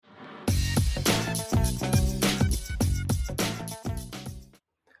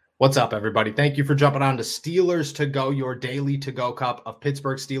What's up, everybody? Thank you for jumping on to Steelers to Go, your daily to-go cup of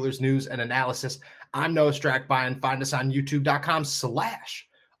Pittsburgh Steelers news and analysis. I'm Noah Strackby. Find us on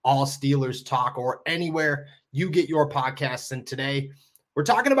youtube.com/all Steelers talk or anywhere you get your podcasts. And today we're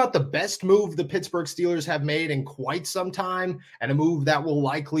talking about the best move the Pittsburgh Steelers have made in quite some time, and a move that will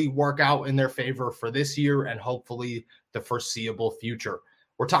likely work out in their favor for this year and hopefully the foreseeable future.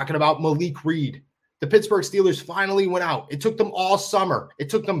 We're talking about Malik Reed. The Pittsburgh Steelers finally went out. It took them all summer. It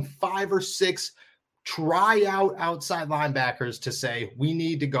took them 5 or 6 tryout outside linebackers to say, we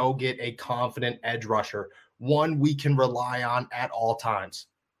need to go get a confident edge rusher, one we can rely on at all times.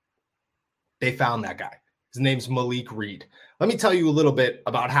 They found that guy. His name's Malik Reed. Let me tell you a little bit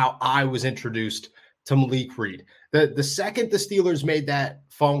about how I was introduced to Malik Reed. The second the Steelers made that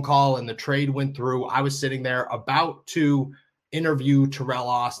phone call and the trade went through, I was sitting there about to interview Terrell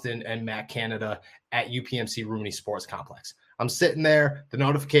Austin and Matt Canada at UPMC Rooney Sports Complex. I'm sitting there, the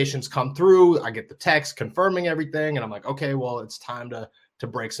notifications come through, I get the text confirming everything, and I'm like, okay, well, it's time to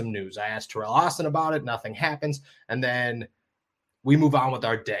break some news. I asked Terrell Austin about it, nothing happens, and then we move on with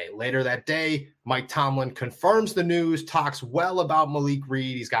our day. Later that day, Mike Tomlin confirms the news, talks well about Malik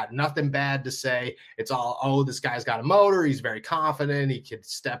Reed. He's got nothing bad to say. It's all, oh, this guy's got a motor. He's very confident. He could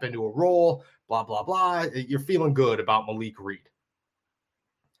step into a role, blah, blah, blah. You're feeling good about Malik Reed.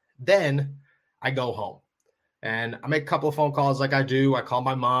 Then I go home and I make a couple of phone calls like I do. I call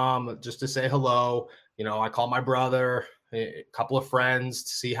my mom just to say hello. I call my brother, a couple of friends to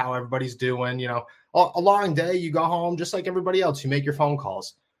see how everybody's doing. A long day, you go home just like everybody else. You make your phone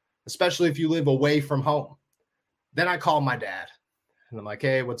calls, especially if you live away from home. Then I call my dad and I'm like,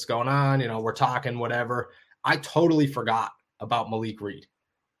 hey, what's going on? We're talking, whatever. I totally forgot about Malik Reed.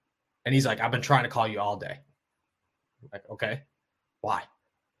 And he's like, I've been trying to call you all day. I'm like, okay, why?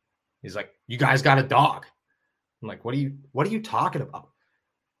 He's like, you guys got a dog. I'm like, what are you talking about?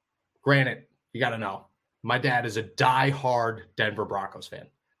 Granted, you got to know, my dad is a diehard Denver Broncos fan.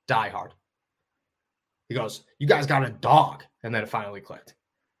 Diehard. He goes, you guys got a dog. And then it finally clicked.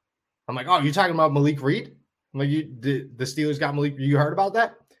 I'm like, oh, you're talking about Malik Reed? I'm like, the Steelers got Malik. You heard about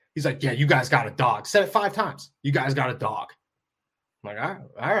that? He's like, yeah, you guys got a dog. Said it 5 times. You guys got a dog. I'm like,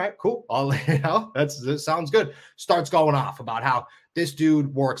 all right, cool. That sounds good. Starts going off about how this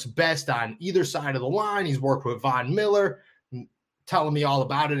dude works best on either side of the line. He's worked with Von Miller, telling me all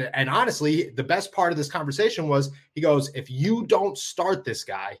about it. And honestly, the best part of this conversation was he goes, if you don't start this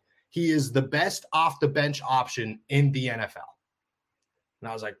guy, he is the best off the bench option in the NFL. And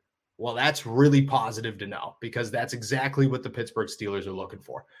I was like, well, that's really positive to know, because that's exactly what the Pittsburgh Steelers are looking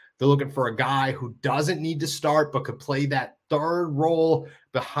for. They're looking for a guy who doesn't need to start, but could play that third role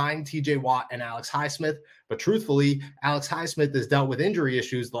behind TJ Watt and Alex Highsmith. But truthfully, Alex Highsmith has dealt with injury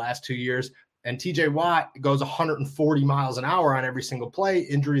issues the last 2 years, and TJ Watt goes 140 miles an hour on every single play.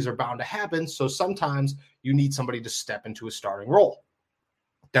 Injuries are bound to happen, so sometimes you need somebody to step into a starting role.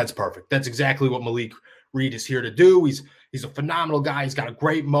 That's perfect. That's exactly what Malik Reed is here to do. He's a phenomenal guy. He's got a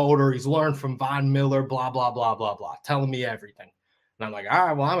great motor. He's learned from Von Miller, blah, blah, blah, blah, blah, telling me everything. And I'm like, all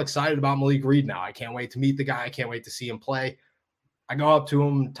right, well, I'm excited about Malik Reed now. I can't wait to meet the guy. I can't wait to see him play. I go up to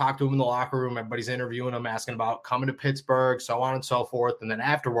him, talk to him in the locker room. Everybody's interviewing him, asking about coming to Pittsburgh, so on and so forth. And then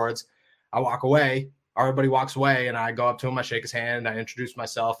afterwards, I walk away. Everybody walks away, and I go up to him. I shake his hand. I introduce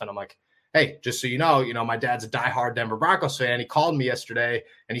myself, and I'm like, hey, just so you know, my dad's a diehard Denver Broncos fan. He called me yesterday,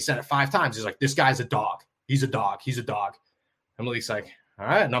 and he said it 5 times. He's like, this guy's a dog. He's a dog. He's a dog. And Malik's like, all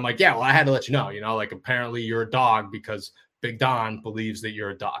right. And I'm like, yeah, well, I had to let you know, like apparently you're a dog because Big Don believes that you're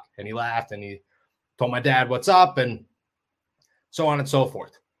a dog. And he laughed and he told my dad what's up and so on and so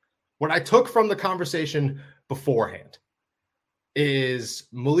forth. What I took from the conversation beforehand is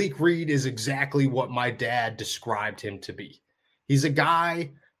Malik Reed is exactly what my dad described him to be. He's a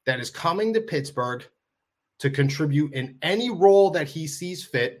guy that is coming to Pittsburgh to contribute in any role that he sees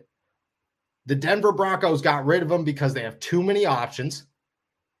fit. The Denver Broncos got rid of him because they have too many options,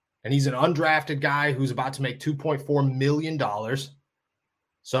 and he's an undrafted guy who's about to make $2.4 million.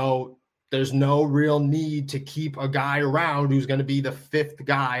 So there's no real need to keep a guy around who's going to be the 5th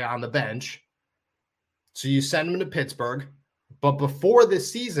guy on the bench. So you send him to Pittsburgh. But before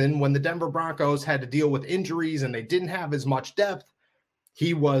this season, when the Denver Broncos had to deal with injuries and they didn't have as much depth,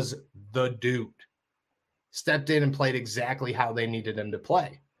 he was the dude. Stepped in and played exactly how they needed him to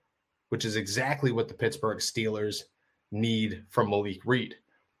play, which is exactly what the Pittsburgh Steelers need from Malik Reed.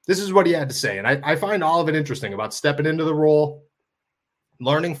 This is what he had to say, and I find all of it interesting about stepping into the role,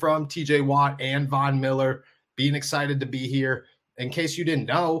 learning from TJ Watt and Von Miller, being excited to be here. In case you didn't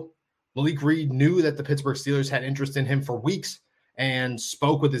know, Malik Reed knew that the Pittsburgh Steelers had interest in him for weeks and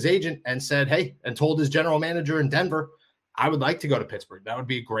spoke with his agent and said, hey, and told his general manager in Denver, I would like to go to Pittsburgh. That would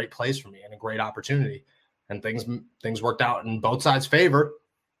be a great place for me and a great opportunity. And things worked out in both sides' favor,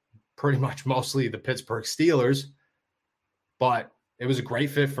 pretty much mostly the Pittsburgh Steelers. But it was a great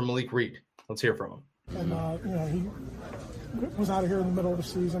fit for Malik Reed. Let's hear from him. And, he was out of here in the middle of the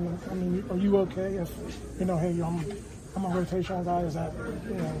season. I mean, are you okay if, hey, I'm a rotational guy? Is that,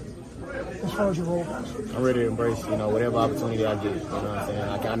 as far as your role goes? I'm ready to embrace, whatever opportunity I get. You know what I'm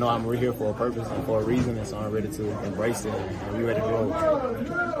saying? I know I'm here for a purpose and for a reason, and so I'm ready to embrace it and be ready to roll.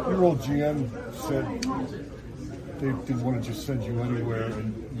 Your old GM said they didn't want to just send you anywhere,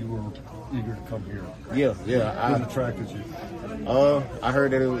 and you were eager to come here. Yeah. What attracted you? I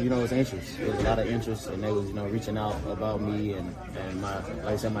heard that it was interest. There was a lot of interest, and they was reaching out about me and my, like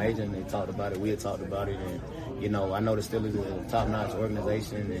I said, my agent. They talked about it. We had talked about it, and I know the Steelers is a top-notch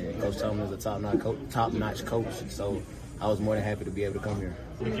organization, and Coach Tillman is a top-notch coach. So I was more than happy to be able to come here.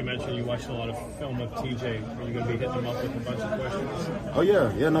 Like you mentioned, you watched a lot of film of TJ. Are you going to be hitting him up with a bunch of questions? Oh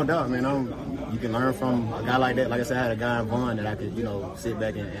yeah, no doubt, man. You can learn from a guy like that. Like I said, I had a guy in Vaughn that I could, sit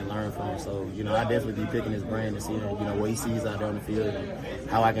back and learn from. So, I definitely be picking his brain to see, what he sees out there on the field and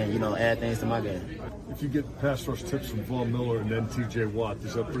how I can, add things to my game. If you get pass rush tips from Von Miller and then TJ Watt,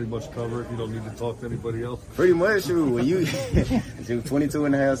 does that pretty much cover it? You don't need to talk to anybody else? Pretty much, when you 22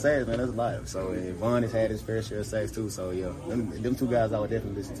 and a half sacks, man, that's a lot. So Vaughn has had his fair share of sacks too. So yeah, them two guys I would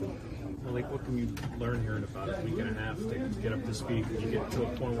definitely listen to. Malik, what can you learn here in about a week and a half to get up to speed? Can you get to a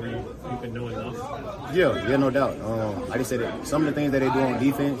point where you can know enough? Yeah, no doubt. Like I said, some of the things that they do on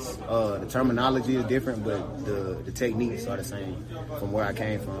defense, the terminology is different, but the techniques are the same from where I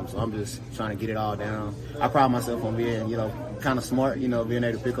came from. So I'm just trying to get it all down. I pride myself on being, kind of smart, being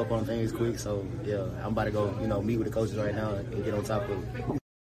able to pick up on things quick. So yeah, I'm about to go, meet with the coaches right now and get on top of it.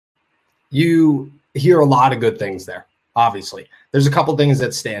 You hear a lot of good things there. Obviously, there's a couple things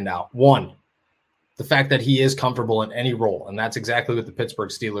that stand out. One, the fact that he is comfortable in any role, and that's exactly what the Pittsburgh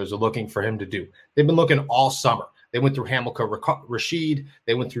Steelers are looking for him to do. They've been looking all summer. They went through Hamilcar Rashed.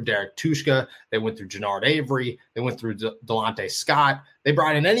 They went through Derek Tushka. They went through Jannard Avery. They went through Delonte Scott. They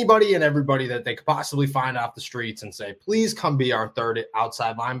brought in anybody and everybody that they could possibly find off the streets and say, please come be our third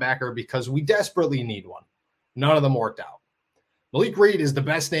outside linebacker because we desperately need one. None of them worked out. Malik Reed is the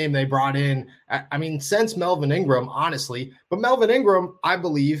best name they brought in, since Melvin Ingram, honestly. But Melvin Ingram, I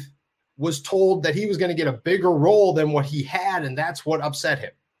believe, was told that he was going to get a bigger role than what he had, and that's what upset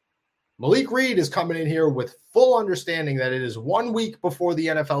him. Malik Reed is coming in here with full understanding that it is 1 week before the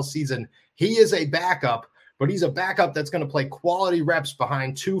NFL season. He is a backup, but he's a backup that's going to play quality reps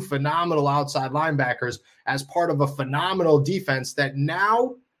behind two phenomenal outside linebackers as part of a phenomenal defense that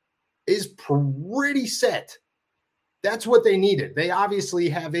now is pretty set. That's what they needed. They obviously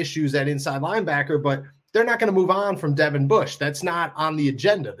have issues at inside linebacker, but they're not going to move on from Devin Bush. That's not on the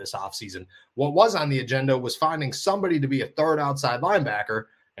agenda this offseason. What was on the agenda was finding somebody to be a third outside linebacker,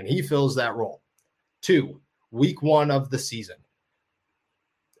 and he fills that role. 2, week 1 of the season.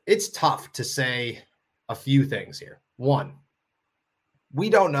 It's tough to say a few things here. 1, we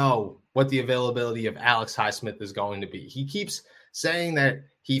don't know what the availability of Alex Highsmith is going to be. He keeps saying that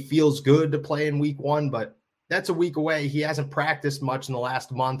he feels good to play in week 1, but that's a week away. He hasn't practiced much in the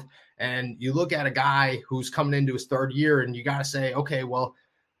last month. And you look at a guy who's coming into his 3rd year and you got to say, okay, well,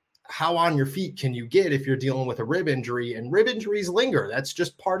 how on your feet can you get if you're dealing with a rib injury? And rib injuries linger. That's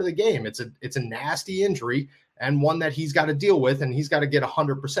just part of the game. It's a nasty injury and one that he's got to deal with, and he's got to get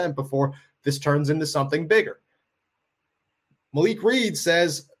 100% before this turns into something bigger. Malik Reed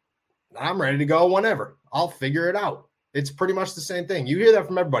says, I'm ready to go whenever. I'll figure it out. It's pretty much the same thing. You hear that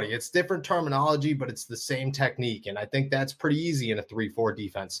from everybody. It's different terminology, but it's the same technique. And I think that's pretty easy in a 3-4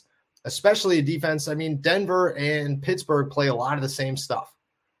 defense, especially a defense. Denver and Pittsburgh play a lot of the same stuff.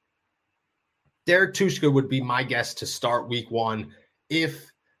 Derek Tushka would be my guess to start week 1 if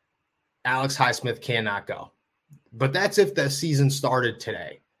Alex Highsmith cannot go. But that's if the season started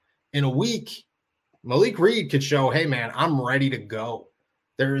today. In a week, Malik Reed could show, hey, man, I'm ready to go.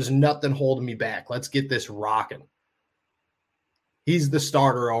 There's nothing holding me back. Let's get this rocking. He's the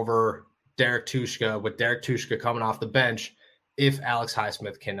starter over Derek Tushka, with Derek Tushka coming off the bench if Alex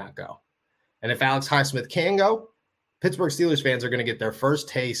Highsmith cannot go. And if Alex Highsmith can go, Pittsburgh Steelers fans are going to get their first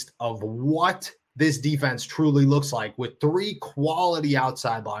taste of what this defense truly looks like with 3 quality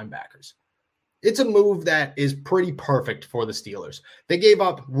outside linebackers. It's a move that is pretty perfect for the Steelers. They gave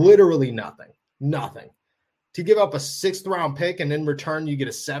up literally nothing. To give up a 6th-round pick, and in return you get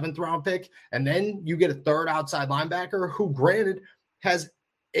a 7th-round pick, and then you get a 3rd outside linebacker who, granted, has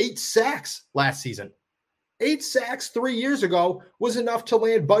 8 sacks last season. 8 sacks 3 years ago was enough to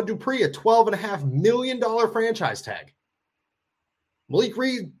land Bud Dupree a $12.5 million franchise tag. Malik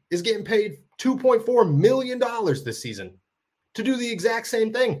Reed is getting paid $2.4 million this season. to do the exact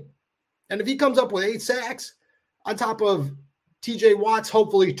same thing. And if he comes up with 8 sacks on top of TJ Watt's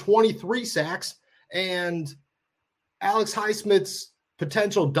hopefully 23 sacks and Alex Highsmith's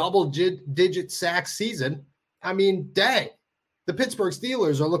potential double-digit sack season, I mean, dang. The Pittsburgh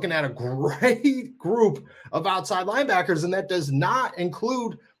Steelers are looking at a great group of outside linebackers, and that does not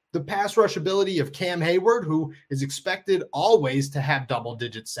include the pass rush ability of Cam Hayward, who is expected always to have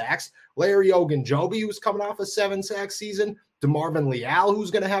double-digit sacks, Larry Ogunjobi, who's coming off a 7-sack season, DeMarvin Leal,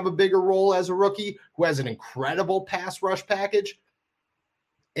 who's going to have a bigger role as a rookie, who has an incredible pass rush package,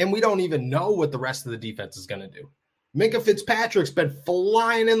 and we don't even know what the rest of the defense is going to do. Minkah Fitzpatrick's been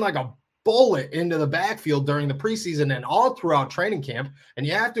flying in like a bullet into the backfield during the preseason and all throughout training camp, and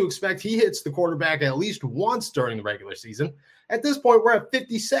you have to expect he hits the quarterback at least once during the regular season. At this point, we're at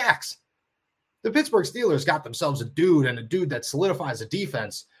 50 sacks. The Pittsburgh Steelers got themselves a dude that solidifies a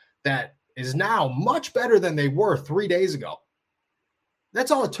defense that is now much better than they were 3 days ago.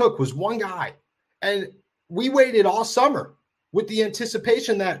 That's all it took was one guy. And we waited all summer with the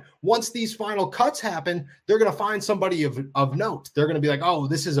anticipation that once these final cuts happen, they're going to find somebody of note. They're going to be like, oh,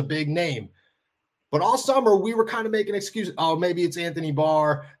 this is a big name. But all summer, we were kind of making excuses. Oh, maybe it's Anthony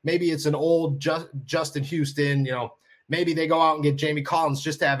Barr. Maybe it's an old Justin Houston. Maybe they go out and get Jamie Collins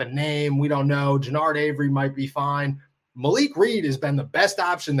just to have a name. We don't know. Jannard Avery might be fine. Malik Reed has been the best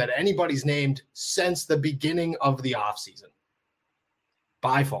option that anybody's named since the beginning of the offseason.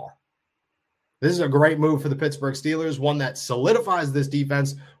 By far. This is a great move for the Pittsburgh Steelers, one that solidifies this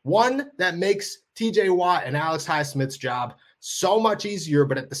defense, one that makes TJ Watt and Alex Highsmith's job so much easier,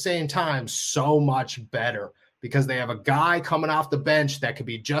 but at the same time, so much better because they have a guy coming off the bench that could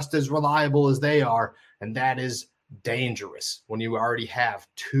be just as reliable as they are, and that is dangerous when you already have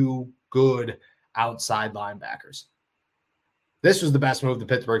 2 good outside linebackers. This was the best move the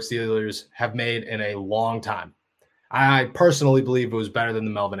Pittsburgh Steelers have made in a long time. I personally believe it was better than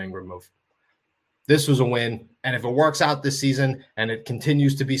the Melvin Ingram move. This was a win, and if it works out this season and it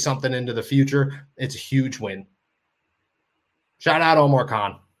continues to be something into the future, it's a huge win. Shout out Omar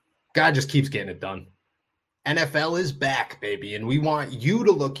Khan. God just keeps getting it done. NFL is back, baby, and we want you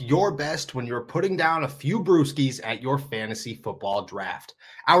to look your best when you're putting down a few brewskis at your fantasy football draft.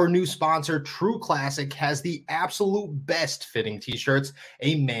 Our new sponsor, True Classic, has the absolute best fitting t-shirts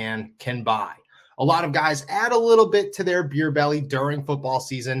a man can buy. A lot of guys add a little bit to their beer belly during football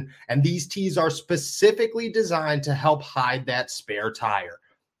season, and these tees are specifically designed to help hide that spare tire.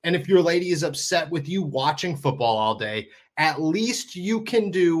 And if your lady is upset with you watching football all day, at least you can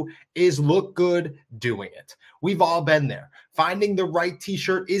do is look good doing it. We've all been there. Finding the right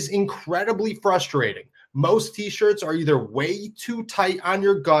t-shirt is incredibly frustrating. Most t-shirts are either way too tight on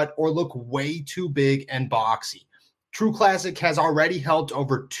your gut or look way too big and boxy. True Classic has already helped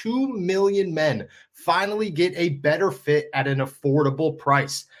over 2 million men finally get a better fit at an affordable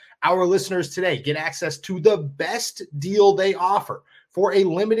price. Our listeners today get access to the best deal they offer. For a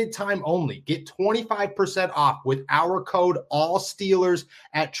limited time only, get 25% off with our code ALLSTEELERS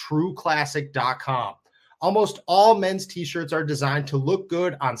at trueclassic.com. Almost all men's t-shirts are designed to look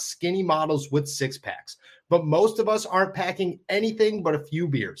good on skinny models with 6-packs, but most of us aren't packing anything but a few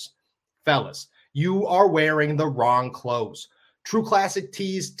beers. Fellas, you are wearing the wrong clothes. True Classic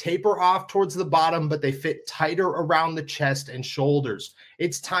tees taper off towards the bottom, but they fit tighter around the chest and shoulders.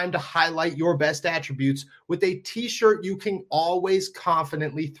 It's time to highlight your best attributes with a t-shirt you can always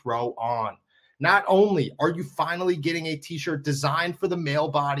confidently throw on. Not only are you finally getting a t-shirt designed for the male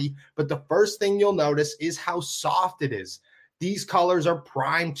body, but the first thing you'll notice is how soft it is. These colors are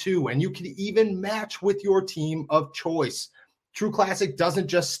prime too, and you can even match with your team of choice. True Classic doesn't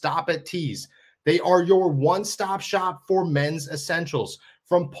just stop at tees. They are your one-stop shop for men's essentials,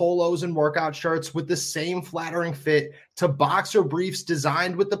 from polos and workout shirts with the same flattering fit to boxer briefs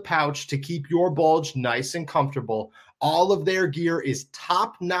designed with the pouch to keep your bulge nice and comfortable. All of their gear is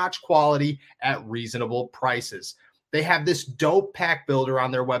top-notch quality at reasonable prices. They have this dope pack builder on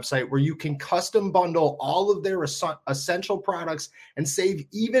their website where you can custom bundle all of their essential products and save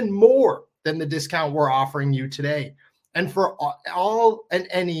even more than the discount we're offering you today. And for all and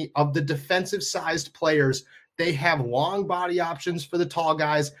any of the defensive-sized players, they have long body options for the tall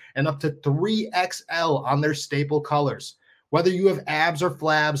guys and up to 3XL on their staple colors. Whether you have abs or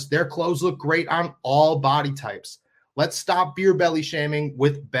flabs, their clothes look great on all body types. Let's stop beer belly shaming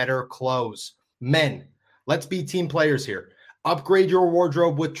with better clothes. Men, let's be team players here. Upgrade your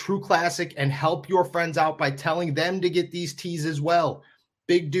wardrobe with True Classic and help your friends out by telling them to get these tees as well.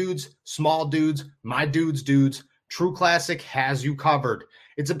 Big dudes, small dudes, my dudes, True Classic has you covered.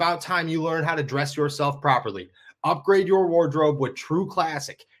 It's about time you learn how to dress yourself properly. Upgrade your wardrobe with True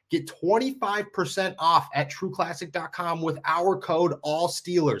Classic. Get 25% off at trueclassic.com with our code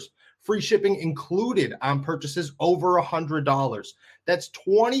ALLSteelers. Free shipping included on purchases over $100. That's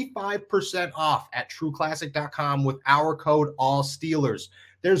 25% off at trueclassic.com with our code ALLSteelers.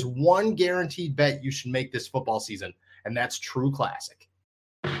 There's one guaranteed bet you should make this football season, and that's True Classic.